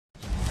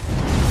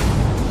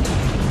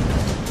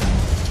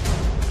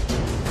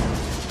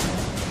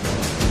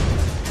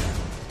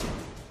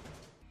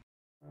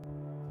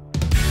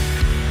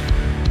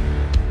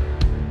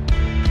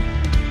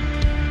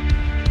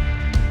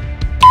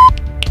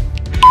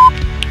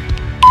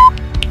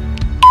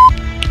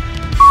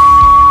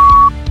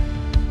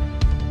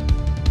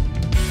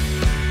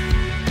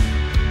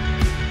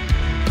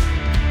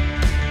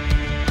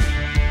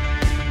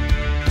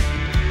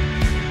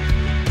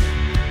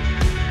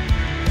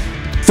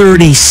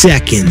30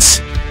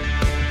 seconds.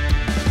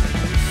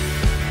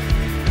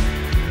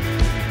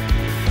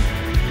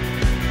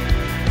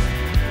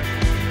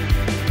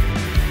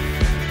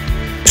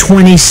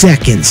 20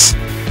 seconds.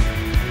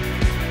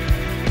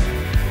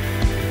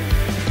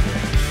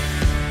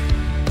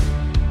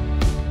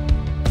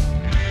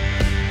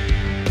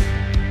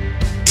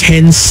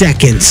 10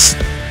 seconds.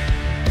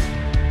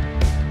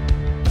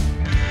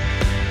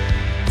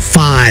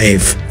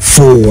 5,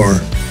 4,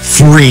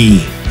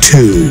 3,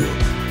 2,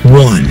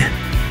 1.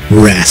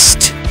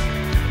 Rest.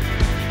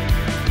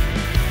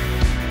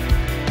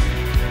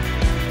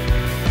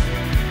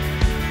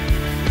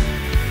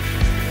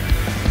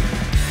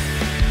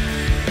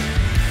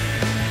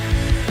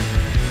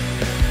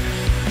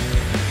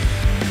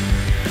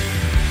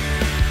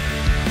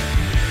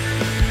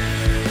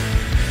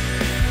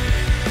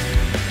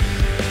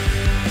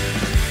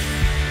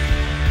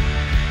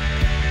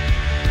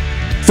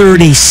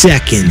 Thirty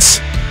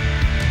seconds.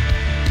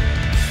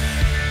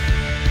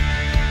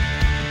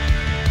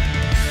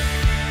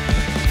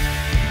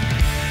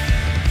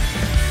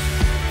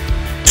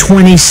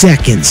 20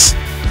 seconds.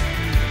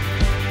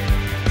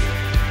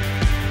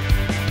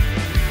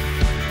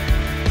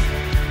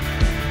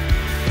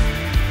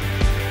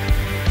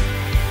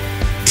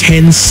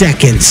 10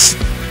 seconds.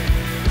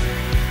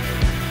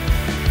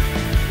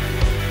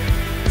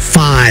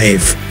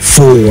 5,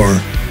 4,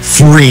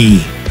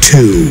 3,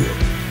 2,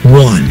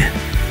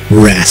 1.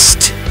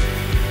 Rest.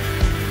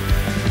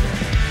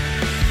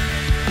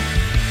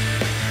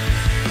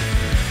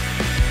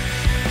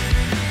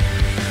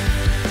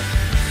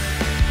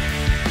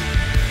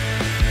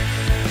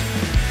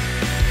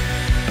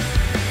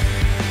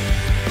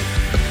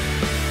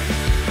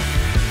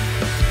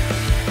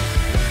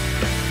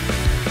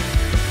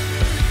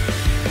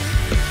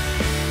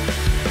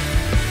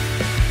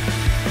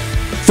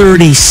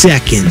 Thirty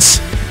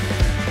seconds.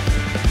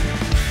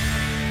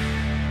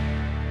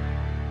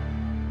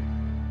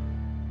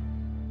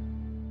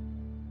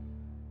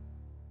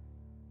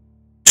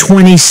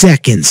 20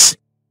 seconds.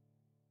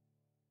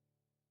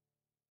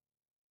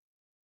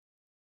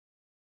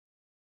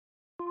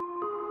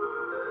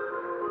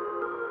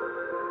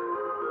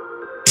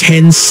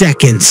 10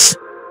 seconds.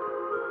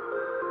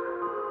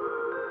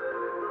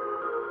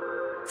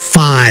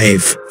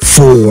 5,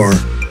 4,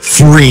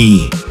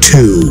 3,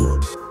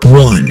 2,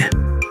 1.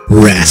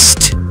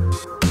 Rest.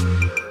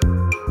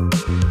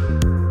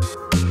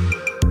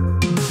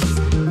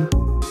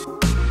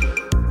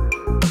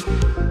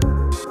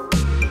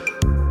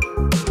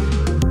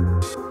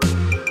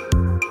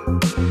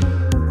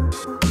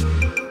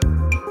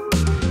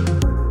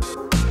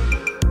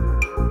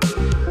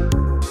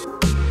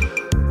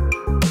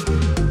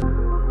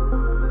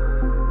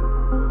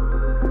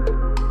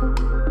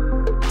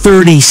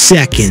 Thirty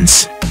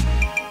seconds.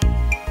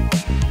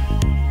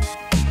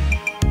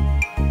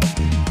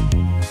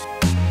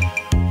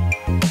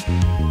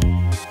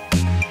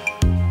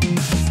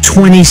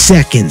 20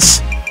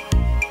 seconds.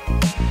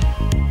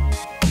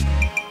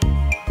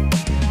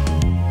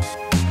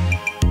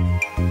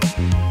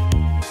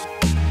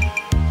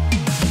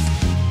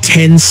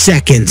 10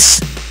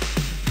 seconds.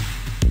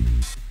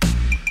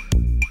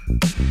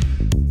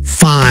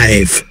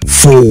 5,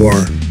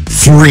 4,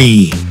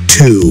 3,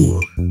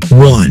 2,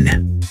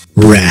 1.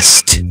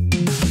 Rest.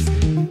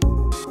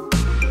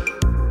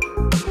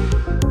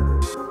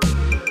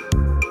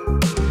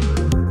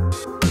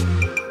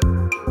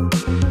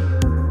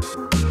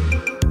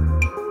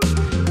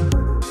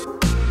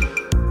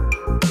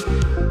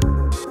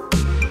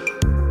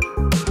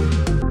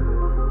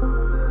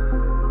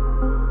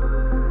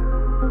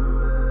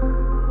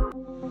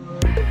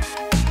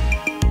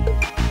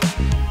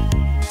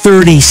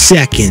 Thirty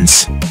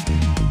seconds.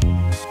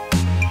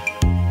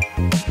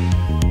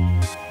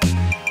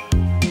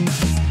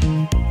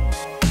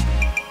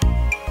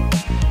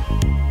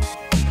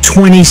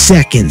 20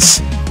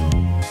 seconds.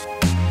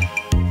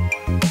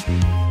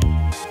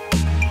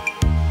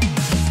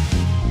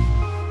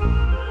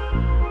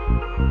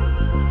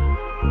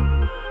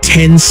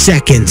 10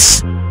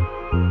 seconds.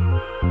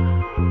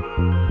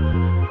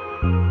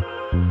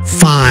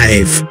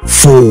 5,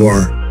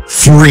 4,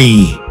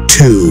 3,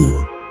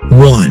 2,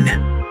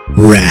 1.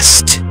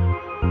 Rest.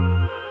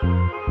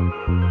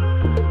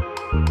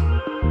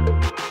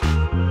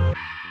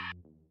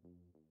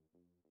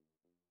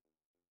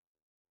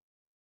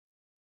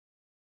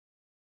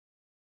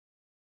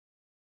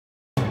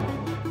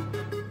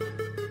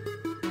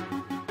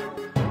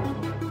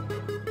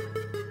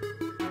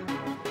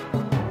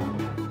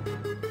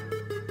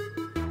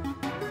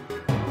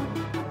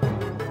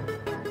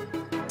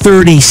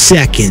 Thirty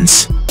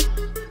seconds.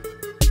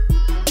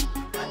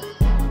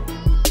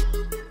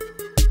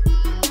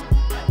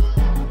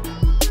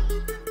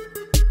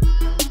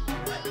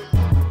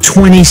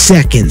 20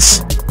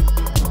 seconds.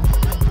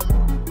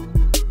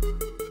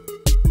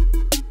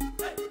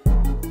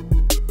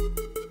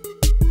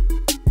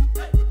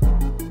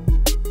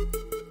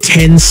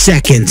 10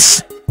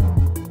 seconds.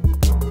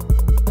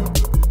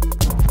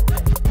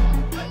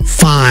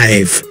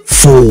 5,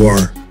 4,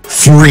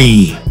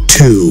 3,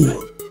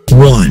 2,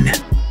 1.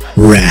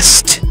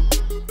 rest.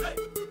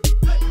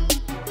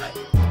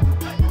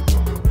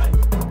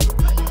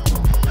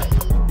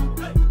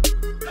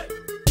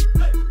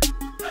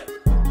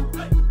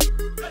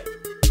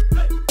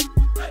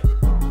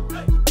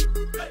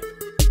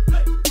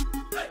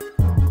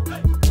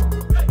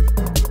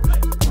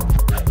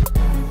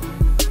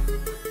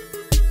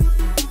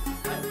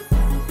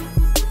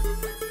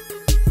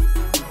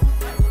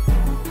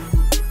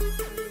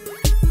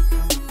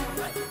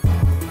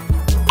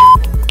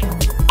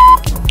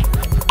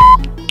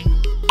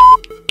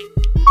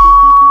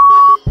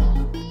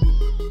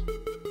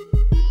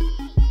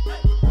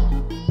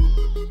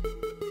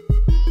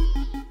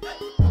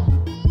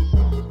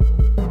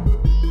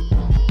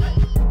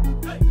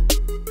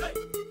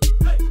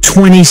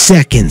 20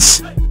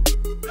 seconds.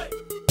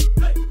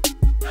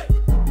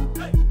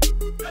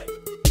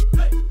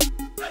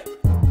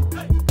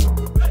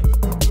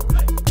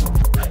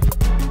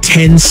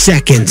 10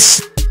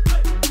 seconds.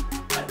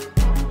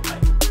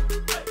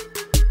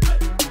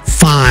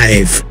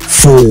 5,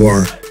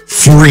 4,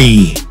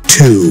 3,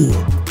 2,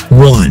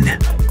 1.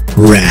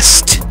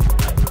 Rest.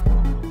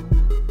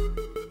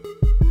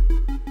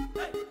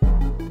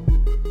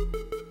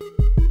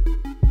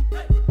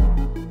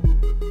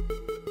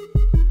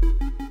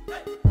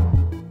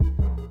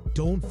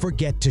 Don't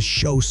forget to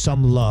show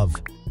some love.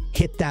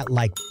 Hit that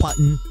like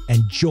button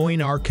and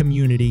join our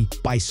community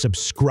by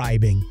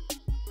subscribing.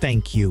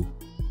 Thank you.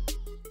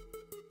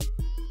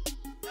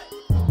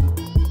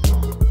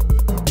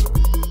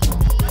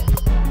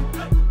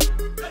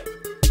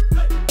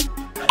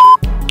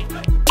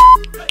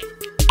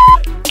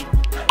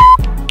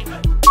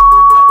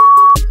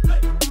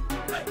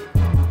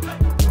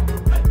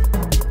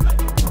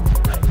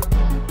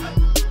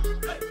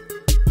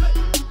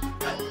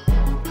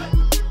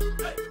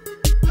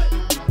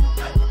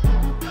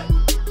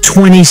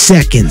 Twenty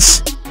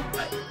seconds.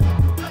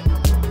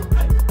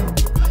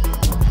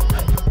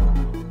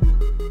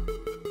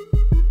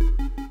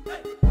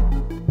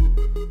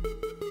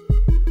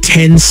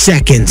 10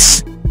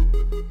 seconds.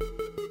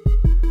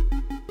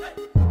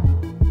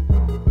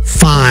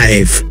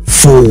 5,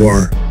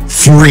 4,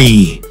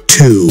 3,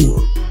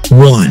 2,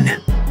 1.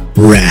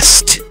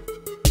 Rest.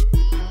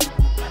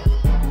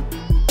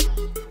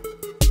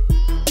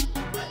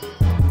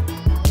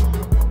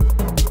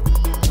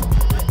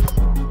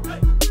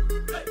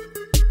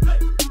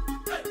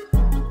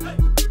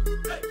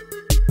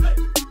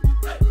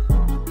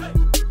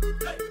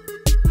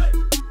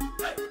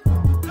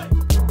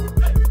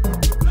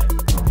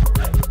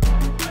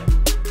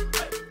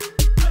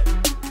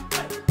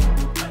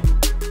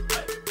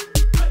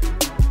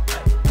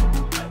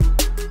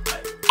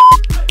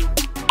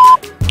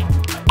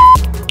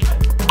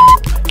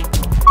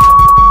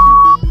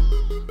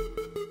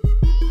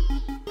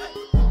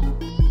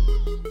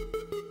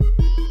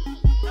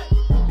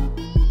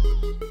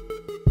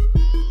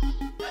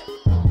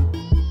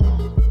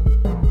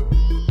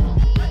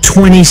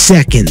 Twenty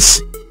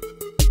seconds.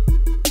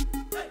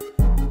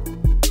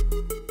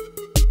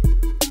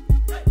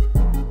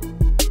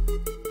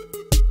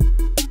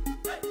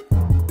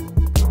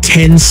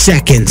 10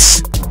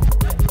 seconds.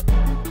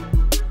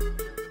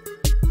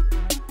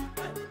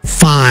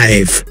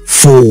 5,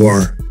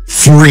 4,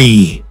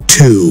 3,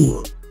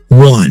 2,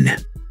 1.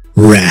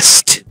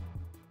 Rest.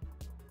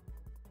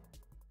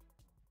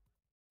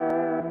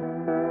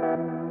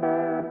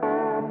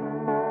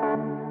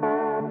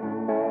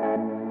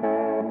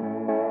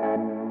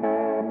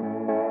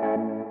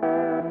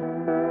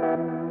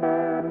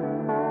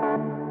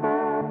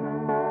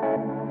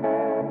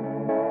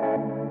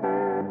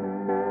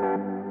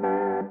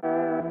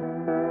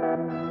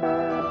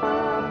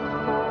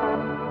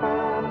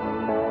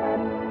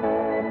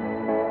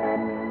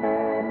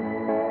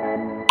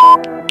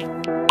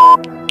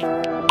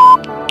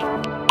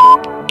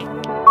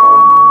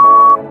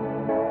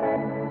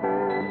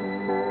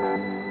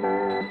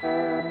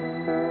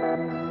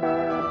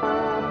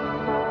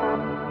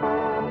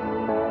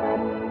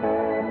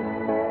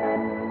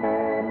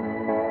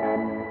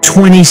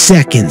 Twenty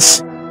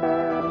seconds.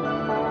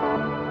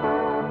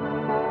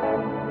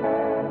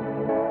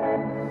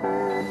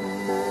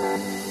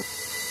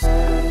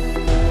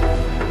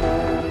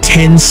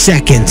 10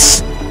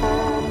 seconds.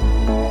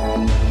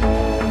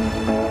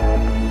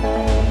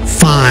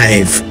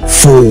 5,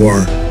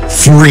 4,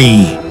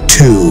 3,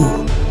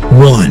 2,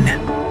 1.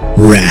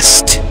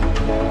 Rest.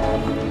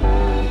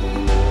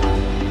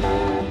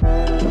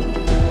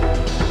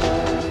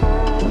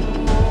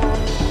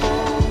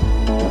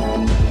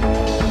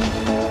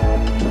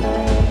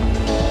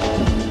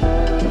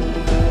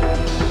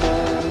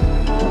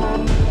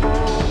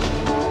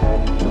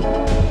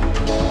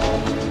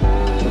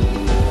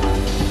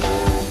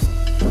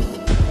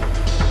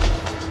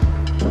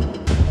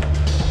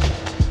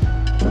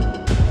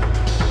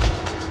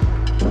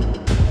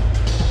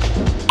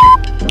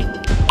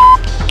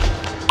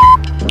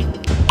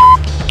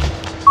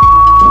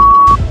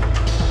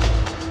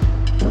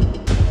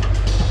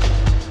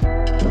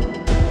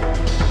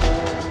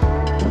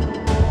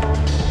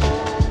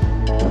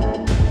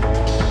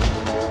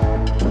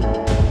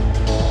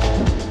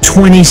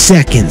 20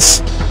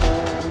 seconds.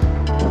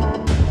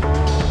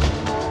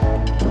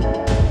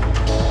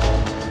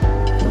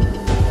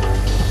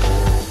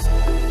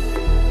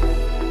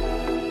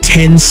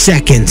 10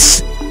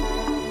 seconds.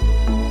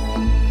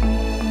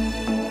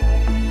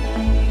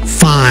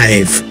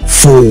 5,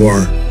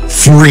 4,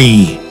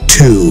 3,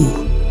 2,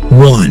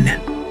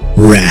 1.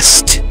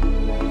 Rest.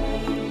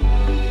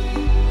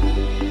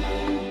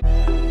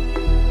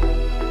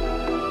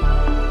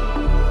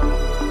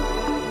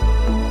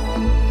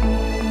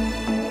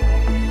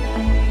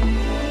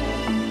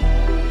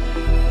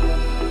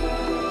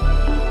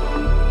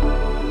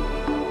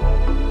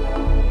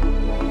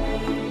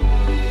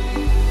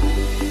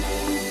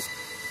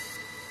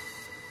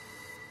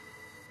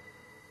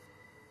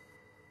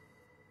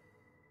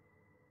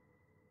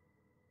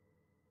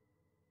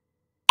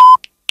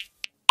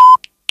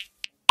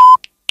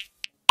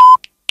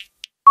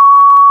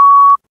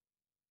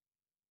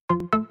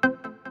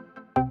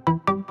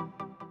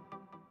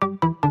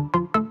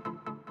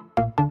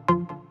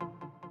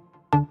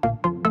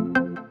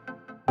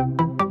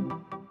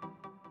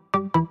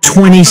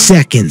 Twenty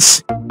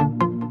seconds.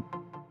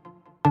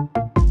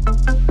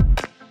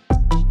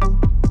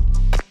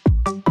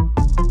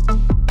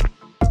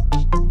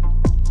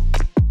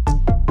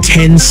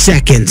 10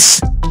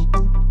 seconds.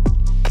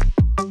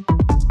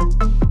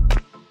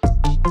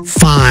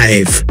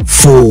 5,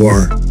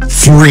 4,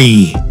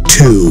 3,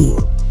 2,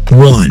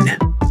 1.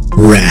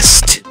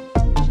 Rest.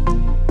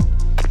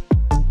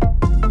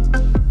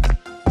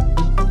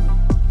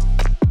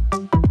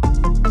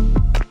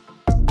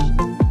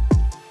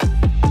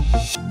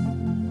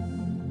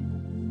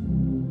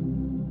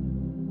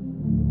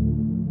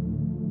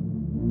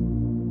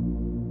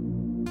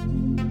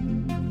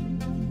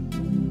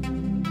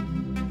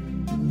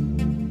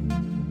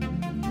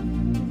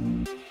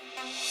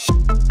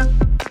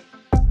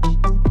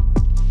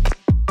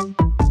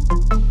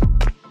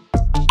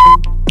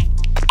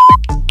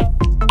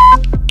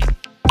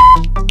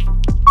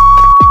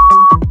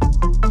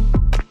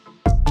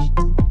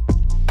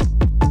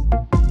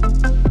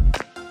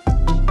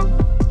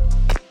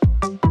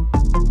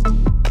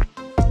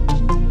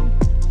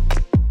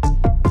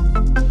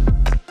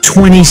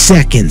 Twenty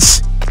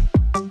seconds.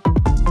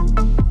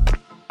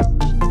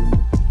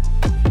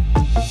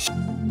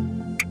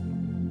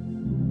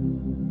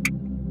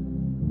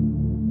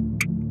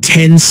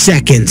 10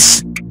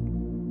 seconds.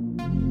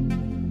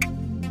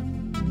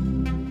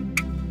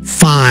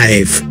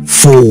 5,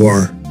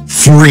 4,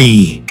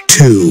 3,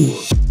 2,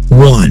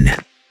 1.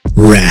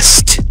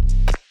 Rest.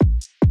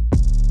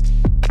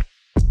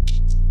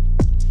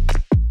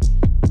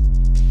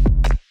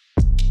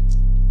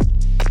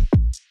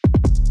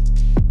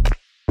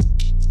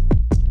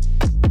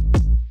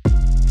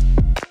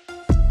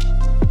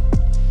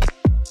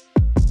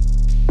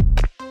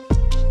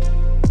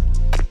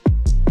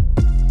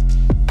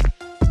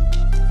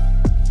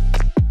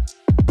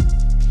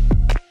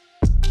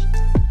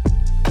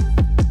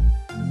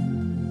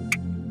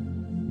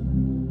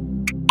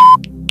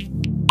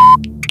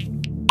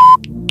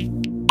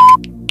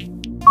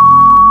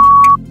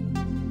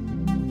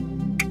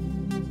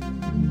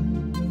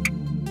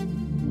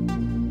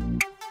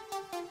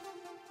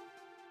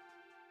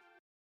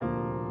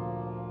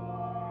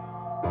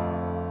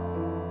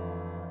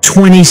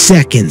 Twenty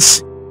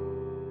seconds.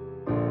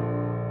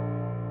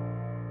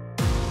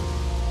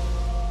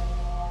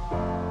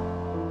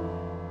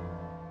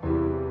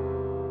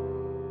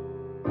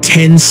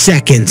 10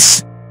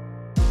 seconds.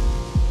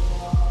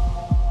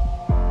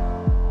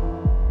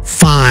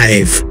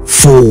 5,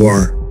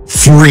 4,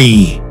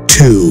 3,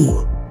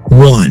 2,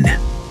 1.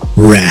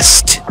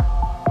 Rest.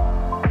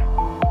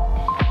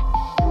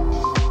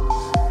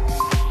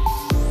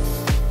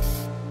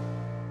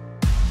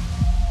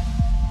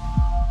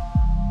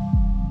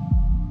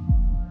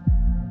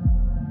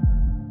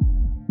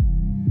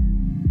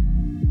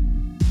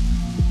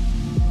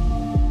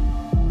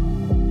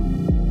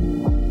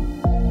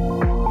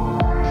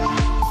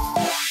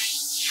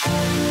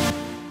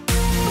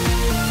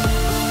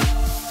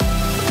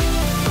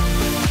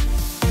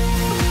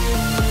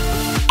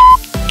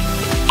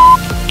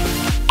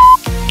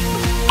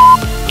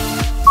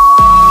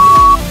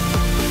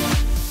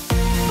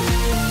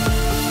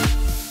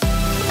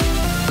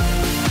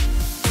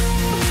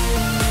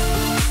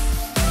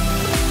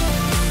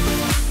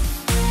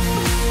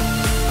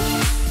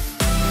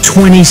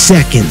 Twenty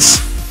seconds.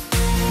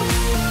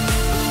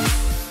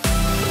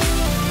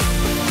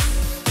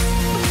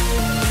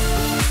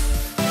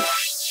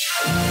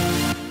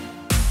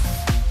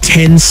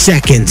 10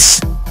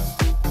 seconds.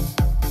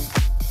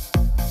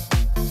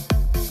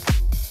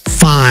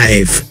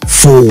 5,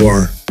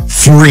 4,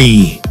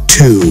 3,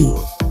 2,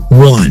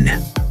 1.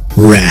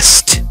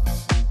 Rest.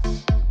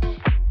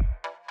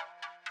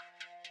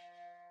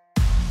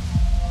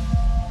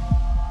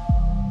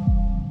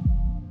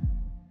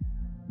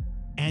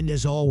 And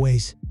as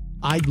always,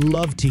 I'd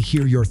love to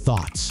hear your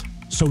thoughts.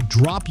 So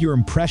drop your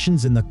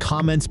impressions in the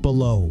comments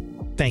below.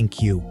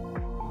 Thank you.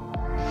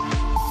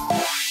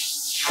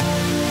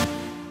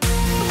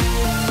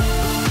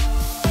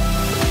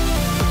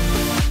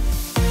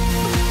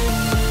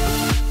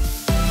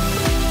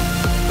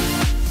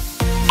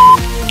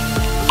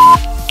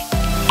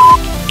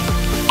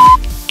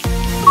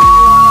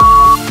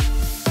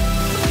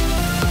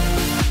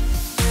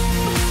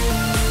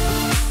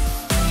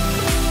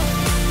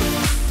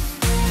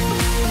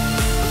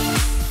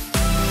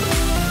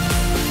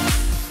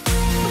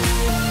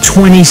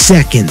 20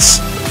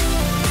 seconds.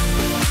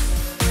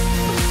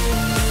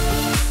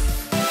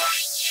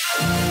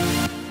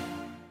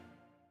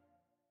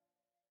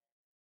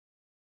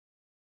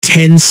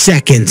 10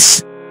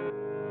 seconds.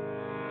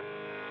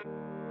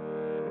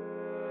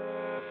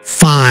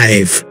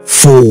 5,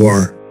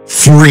 4,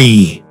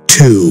 3,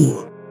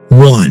 2,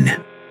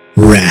 1.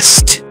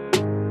 Rest.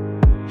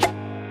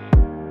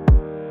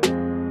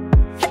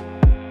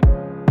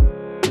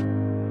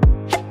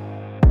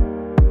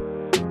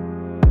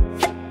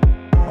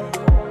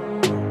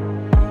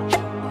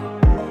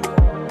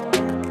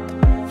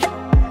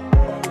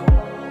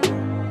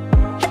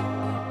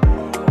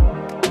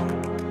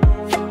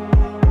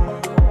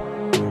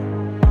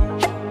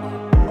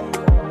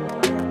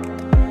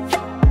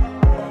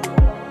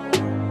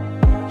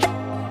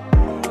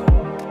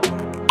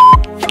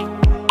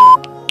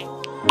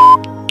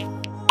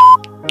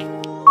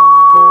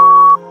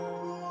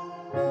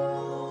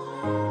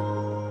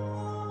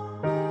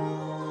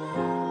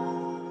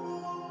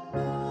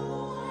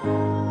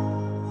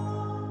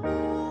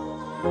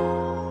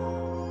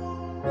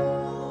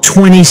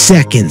 20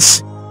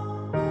 seconds.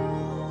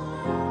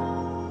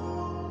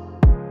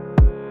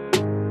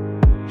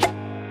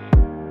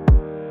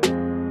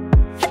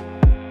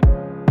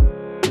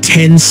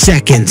 10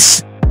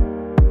 seconds.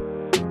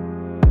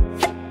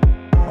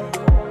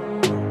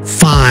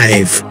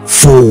 5,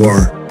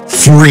 4,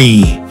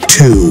 3,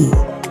 2,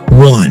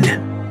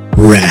 1.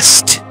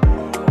 Rest.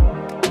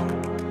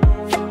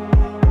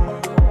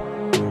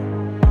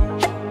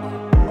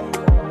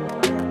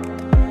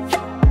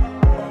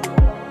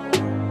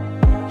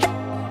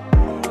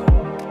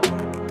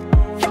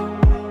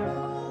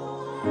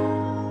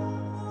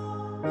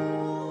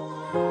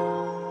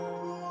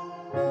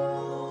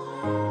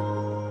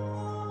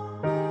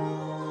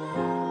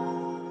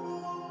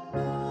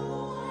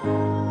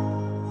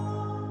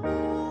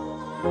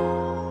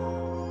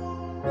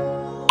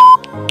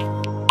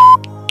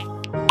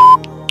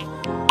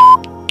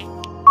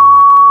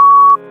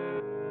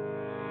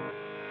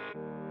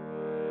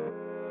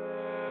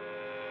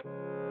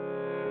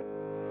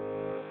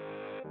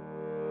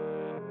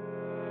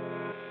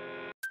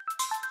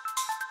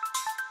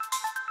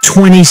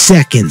 Twenty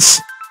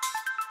seconds.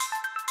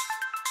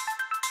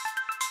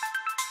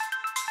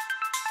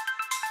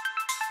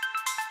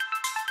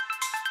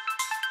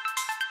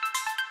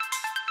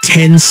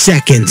 10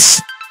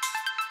 seconds.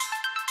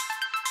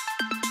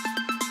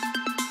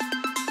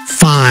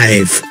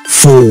 5,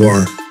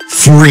 4,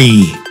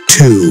 3,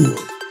 2,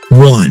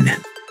 1.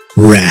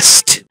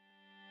 Rest.